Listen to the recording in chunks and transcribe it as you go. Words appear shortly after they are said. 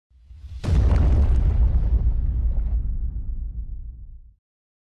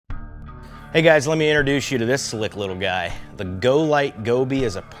Hey guys, let me introduce you to this slick little guy. The Light GoBee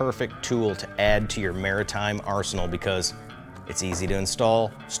is a perfect tool to add to your maritime arsenal because it's easy to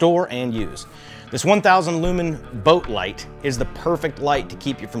install, store, and use. This 1000 lumen boat light is the perfect light to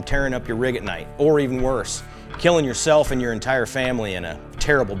keep you from tearing up your rig at night, or even worse, killing yourself and your entire family in a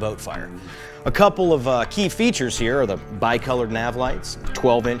terrible boat fire. A couple of key features here are the bicolored nav lights,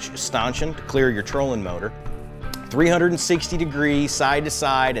 12-inch stanchion to clear your trolling motor, 360-degree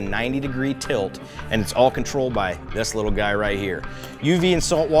side-to-side and 90-degree tilt, and it's all controlled by this little guy right here. UV and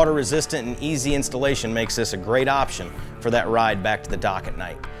saltwater resistant and easy installation makes this a great option for that ride back to the dock at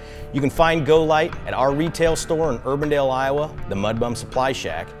night. You can find Light at our retail store in Urbandale, Iowa, the Mudbum Supply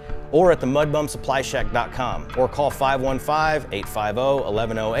Shack, or at themudbumsupply.com, or call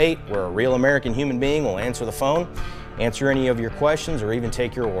 515-850-1108, where a real American human being will answer the phone, answer any of your questions, or even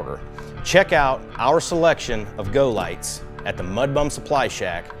take your order. Check out our selection of Lights at the Mudbum Supply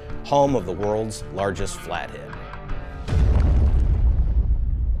Shack, home of the world's largest flathead.